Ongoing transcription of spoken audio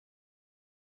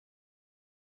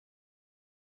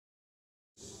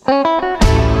Hi,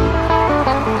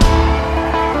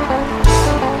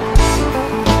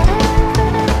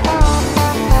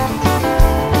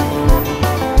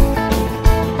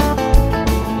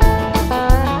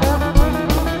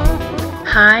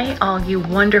 all you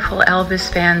wonderful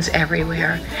Elvis fans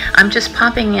everywhere. I'm just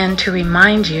popping in to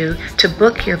remind you to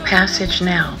book your passage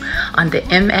now on the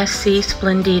MSC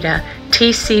Splendida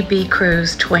TCB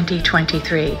Cruise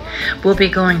 2023. We'll be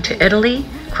going to Italy,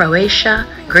 Croatia,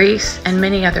 Greece, and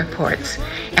many other ports.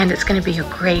 And it's going to be a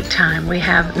great time. We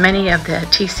have many of the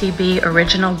TCB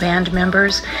original band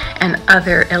members and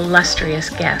other illustrious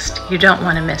guests. You don't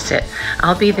want to miss it.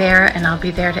 I'll be there, and I'll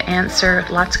be there to answer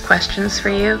lots of questions for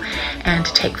you and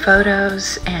to take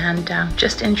photos and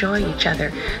just enjoy each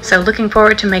other. So looking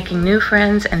forward to making new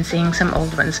friends and seeing some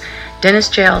old ones. Dennis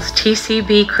Jail's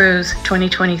TCB Cruise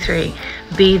 2023.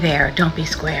 Be there. Don't be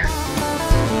square.